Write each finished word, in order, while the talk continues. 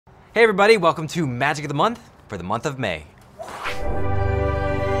Hey everybody, welcome to Magic of the Month for the month of May.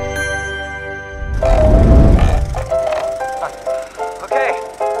 Okay,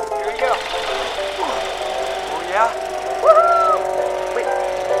 here we go. Oh yeah? Woohoo! Wait.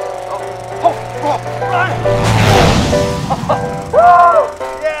 Oh, run!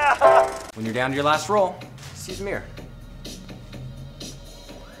 Yeah! When you're down to your last roll, just use a mirror.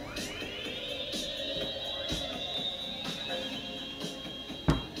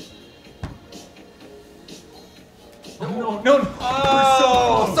 No.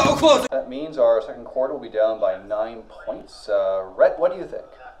 Oh, so close. That means our second quarter will be down by 9 points. Rhett, what do you think?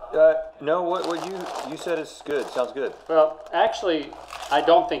 No, what you said is good. Sounds good. Well, actually, I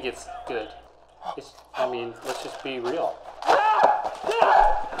don't think it's good. I mean, let's just be real.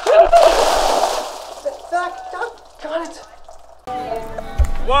 Zach, got it.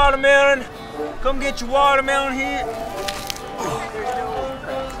 Watermelon, come get your watermelon here.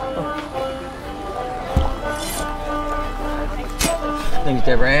 Thanks,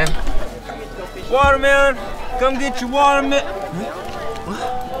 Deborah Ann. Watermelon, come get your watermelon.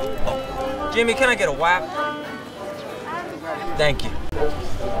 Jimmy, can I get a wipe? Thank you.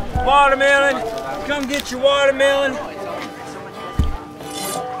 Watermelon, come get your watermelon.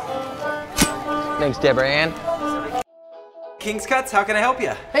 Thanks, Deborah Ann. King's Cuts, how can I help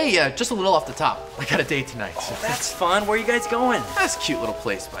you? Hey, just a little off the top. I got a date tonight. So That's fun. Where are you guys going? that's a cute little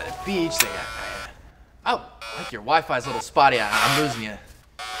place by the beach. They got, oh, I think your Wi-Fi's a little spotty. I'm losing you.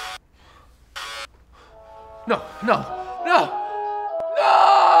 No.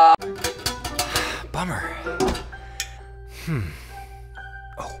 Bummer.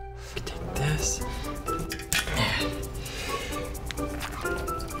 Oh, take this.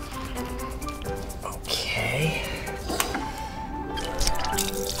 Okay.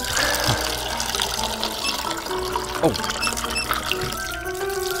 Oh.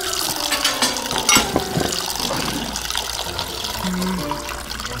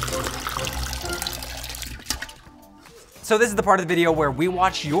 So this is the part of the video where we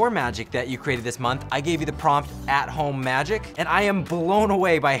watch your magic that you created this month. I gave you the prompt at-home magic, and I am blown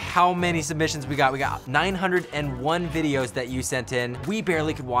away by how many submissions we got. We got 901 videos that you sent in. We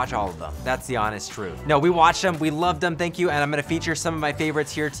barely could watch all of them. That's the honest truth. No, we watched them, we loved them, thank you, and I'm gonna feature some of my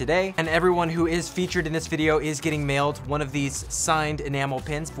favorites here today. And everyone who is featured in this video is getting mailed one of these signed enamel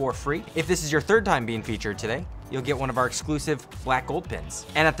pins for free. If this is your third time being featured today, you'll get one of our exclusive black gold pins.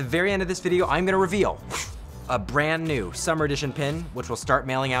 And at the very end of this video, I'm gonna reveal a brand new summer edition pin, which will start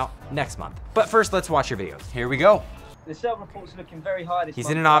mailing out next month. But first, let's watch your videos. Here we go. The sales report's looking very high this He's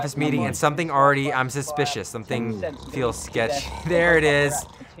month, in an guys. office meeting and something already, I'm suspicious. Something feels sketchy. There it is.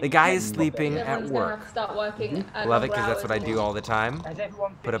 The guy is sleeping at work. Start working at Love it, because longer that's what I hours. do all the time. Has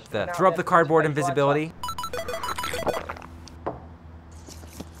everyone Put up finished the, filling out throw up their the cardboard page right invisibility.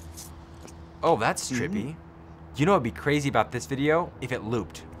 Oh, that's trippy. You know what'd be crazy about this video? If it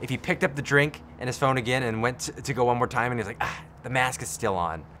looped. If he picked up the drink and his phone again and went to go one more time and he's like, ah, the mask is still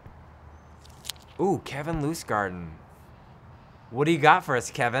on. Ooh, Kevin Loosegarden. What do you got for us,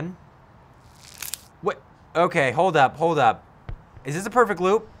 Kevin? What? Okay, hold up. Is this a perfect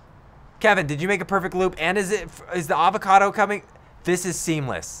loop? Kevin, did you make a perfect loop? And is the avocado coming? This is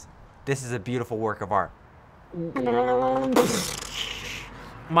seamless. This is a beautiful work of art.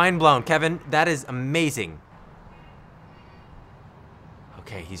 Mind blown, Kevin. That is amazing.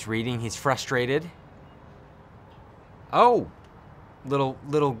 Okay, he's reading, he's frustrated. Oh, little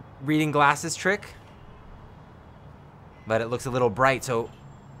reading glasses trick. But it looks a little bright, so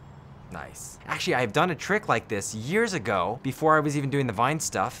nice. Actually, I've done a trick like this years ago, before I was even doing the Vine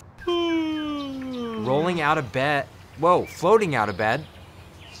stuff. Rolling out of bed. Whoa, floating out of bed.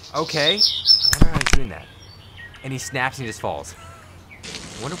 Okay, I wonder how he's doing that. And he snaps and he just falls.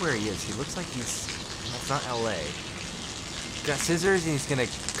 I wonder where he is. He looks like he's, it's not LA. He's got scissors and he's gonna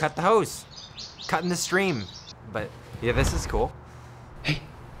cut the hose. Cutting the stream. But yeah, this is cool. Hey,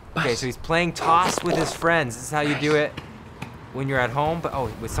 Okay, so he's playing toss with his friends. This is how you do it when you're at home. But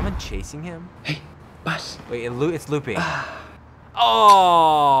oh, was someone chasing him? Hey, boss. Wait, it's looping.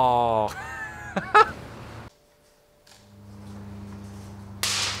 Oh!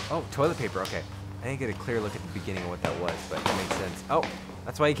 Oh, toilet paper, okay. I didn't get a clear look at the beginning of what that was, but that makes sense. Oh,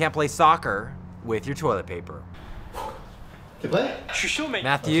 that's why you can't play soccer with your toilet paper.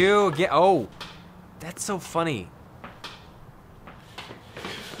 Matthew, oh, that's so funny.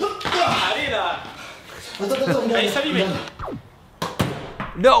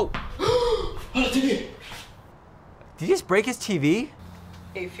 No! Did he just break his TV?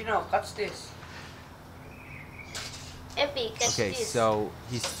 If you know, catch this. Epic, catch Okay, this. so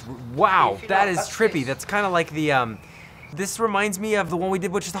he's, wow, that is trippy. That's kind of like the This reminds me of the one we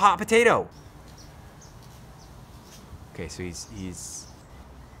did, which is the hot potato. Okay, so he's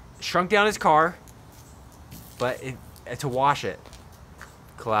shrunk down his car, but to wash it.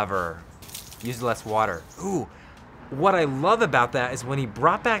 Clever. Use less water. Ooh, what I love about that is when he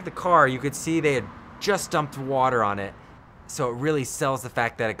brought back the car, you could see they had just dumped water on it. So it really sells the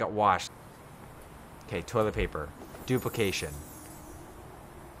fact that it got washed. Okay, toilet paper. Duplication.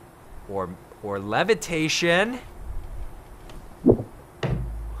 Or levitation.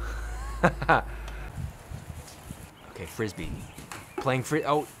 Okay, frisbee. Playing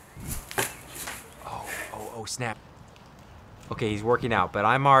oh, snap. Okay, he's working out, but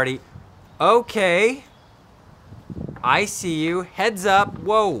I'm already... Okay. I see you. Heads up.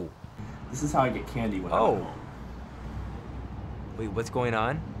 Whoa. This is how I get candy when I'm at home. Wait, what's going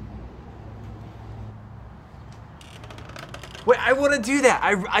on? Wait, I want to do that.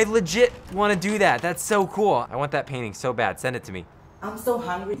 I legit want to do that. That's so cool. I want that painting so bad. Send it to me. I'm so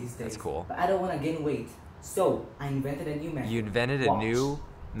hungry these days. That's cool. But I don't want to gain weight. So, I invented a new method. You invented a new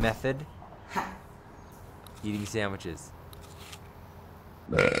method? Ha. Eating sandwiches.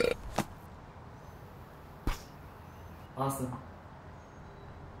 Awesome.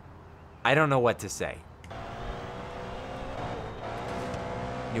 I don't know what to say.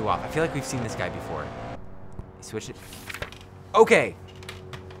 New off. I feel like we've seen this guy before. Switch it. Okay.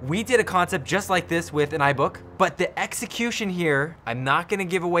 We did a concept just like this with an iBook, but the execution here, I'm not gonna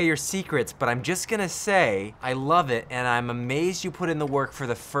give away your secrets, but I'm just gonna say, I love it, and I'm amazed you put in the work for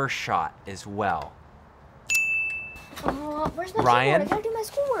the first shot as well. Where's my Ryan? schoolwork? I gotta do my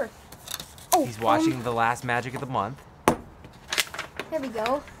schoolwork. Oh, He's watching The Last Magic of the Month. There we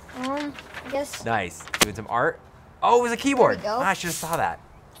go. I guess Nice. Doing some art. Oh, it was a keyboard. There we go. Ah, I should have saw that.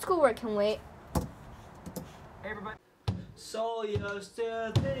 schoolwork can wait. So you're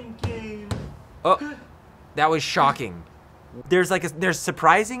still thinking. Oh, that was shocking. There's like there's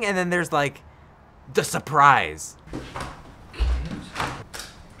surprising, and then there's like the surprise.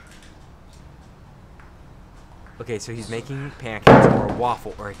 Okay, so he's making pancakes or a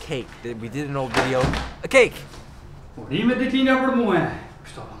waffle or a cake. We did an old video. A cake.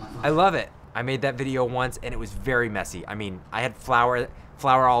 I love it. I made that video once and it was very messy. I mean, I had flour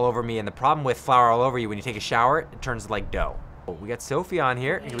all over me, and the problem with flour all over you, when you take a shower, it turns like dough. Oh, we got Sophie on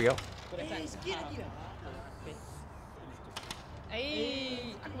here. Here we go.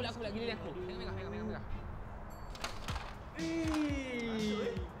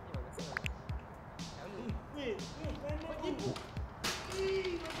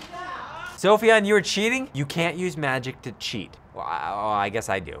 Sophian, you were cheating? You can't use magic to cheat. Well, I guess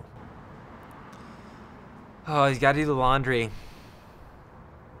I do. Oh, he's got to do the laundry.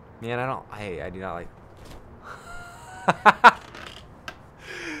 Man, I do not like...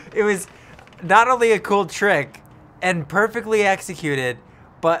 It was not only a cool trick and perfectly executed,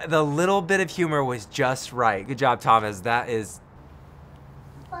 but the little bit of humor was just right. Good job, Thomas. That is...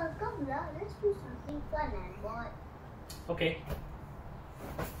 Let's do something fun, boy. Okay.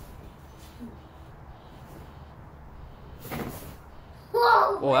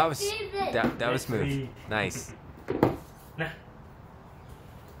 Whoa! Oh, that was smooth. Nice.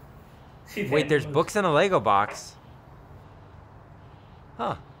 Wait, there's books in a Lego box.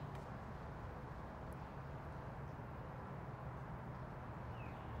 Huh.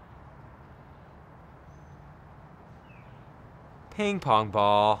 Ping pong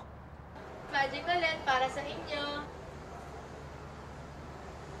ball. Magic ulit para sa inyo.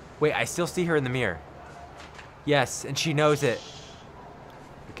 Wait, I still see her in the mirror. Yes, and she knows it.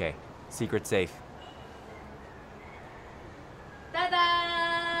 Okay, secret safe.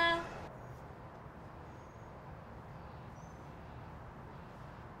 Ta-da!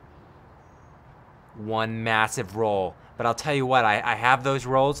 One massive roll. But I'll tell you what, I have those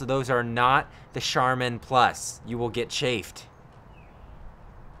rolls. Those are not the Charmin Plus. You will get chafed.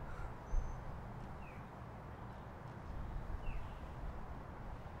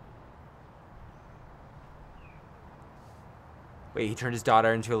 Wait, he turned his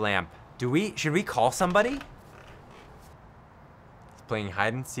daughter into a lamp. Should we call somebody? He's playing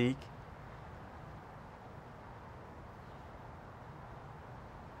hide and seek.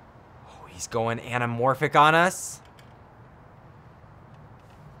 Oh, he's going anamorphic on us.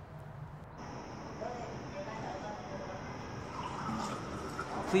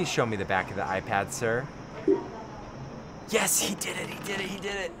 Please show me the back of the iPad, sir. Yes, he did it, he did it, he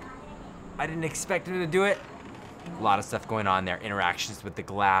did it. I didn't expect him to do it. A lot of stuff going on there. Interactions with the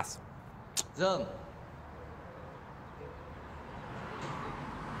glass. Zoom.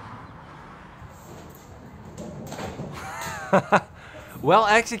 Well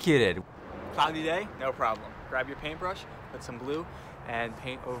executed. Cloudy day? No problem. Grab your paintbrush, with some blue and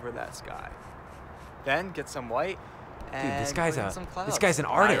paint over that sky. Then get some white and Dude, some clouds. this guy's an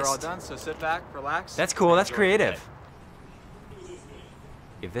Now you're all artist. done, so sit back, relax. That's cool. and That's enjoy the creative. day.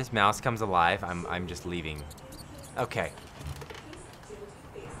 If this mouse comes alive, I'm just leaving. Okay.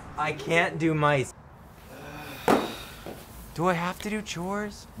 I can't do mice. Do I have to do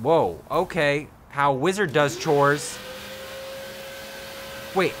chores? Whoa, okay. How Wizard does chores.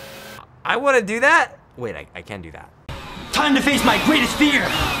 Wait, I want to do that? Wait, I can do that. Time to face my greatest fear!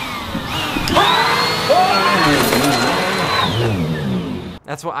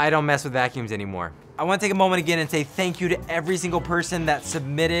 That's why I don't mess with vacuums anymore. I want to take a moment again and say thank you to every single person that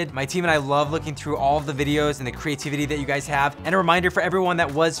submitted. My team and I love looking through all of the videos and the creativity that you guys have. And a reminder for everyone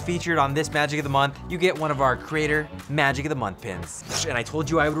that was featured on this Magic of the Month, you get one of our Creator Magic of the Month pins. And I told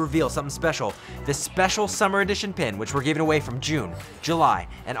you I would reveal something special. The special Summer Edition pin, which we're giving away from June, July,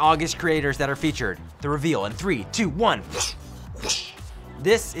 and August creators that are featured. The reveal in 3, 2, 1.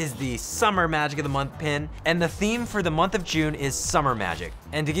 This is the Summer Magic of the Month pin, and the theme for the month of June is Summer Magic.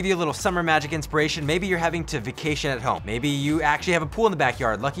 And to give you a little summer magic inspiration, maybe you're having to vacation at home. Maybe you actually have a pool in the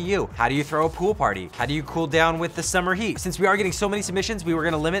backyard, lucky you. How do you throw a pool party? How do you cool down with the summer heat? Since we are getting so many submissions, we were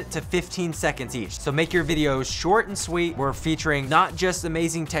gonna limit it to 15 seconds each. So make your videos short and sweet. We're featuring not just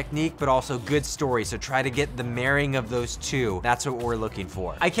amazing technique, but also good stories. So try to get the marrying of those two. That's what we're looking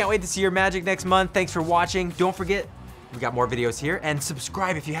for. I can't wait to see your magic next month. Thanks for watching. Don't forget, we got more videos here, and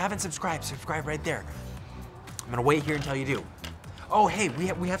subscribe. If you haven't subscribed, subscribe right there. I'm gonna wait here until you do. Oh, hey,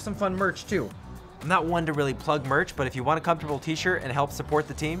 we have some fun merch too. I'm not one to really plug merch, but if you want a comfortable t-shirt and help support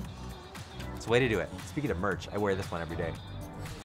the team, it's the way to do it. Speaking of merch, I wear this one every day.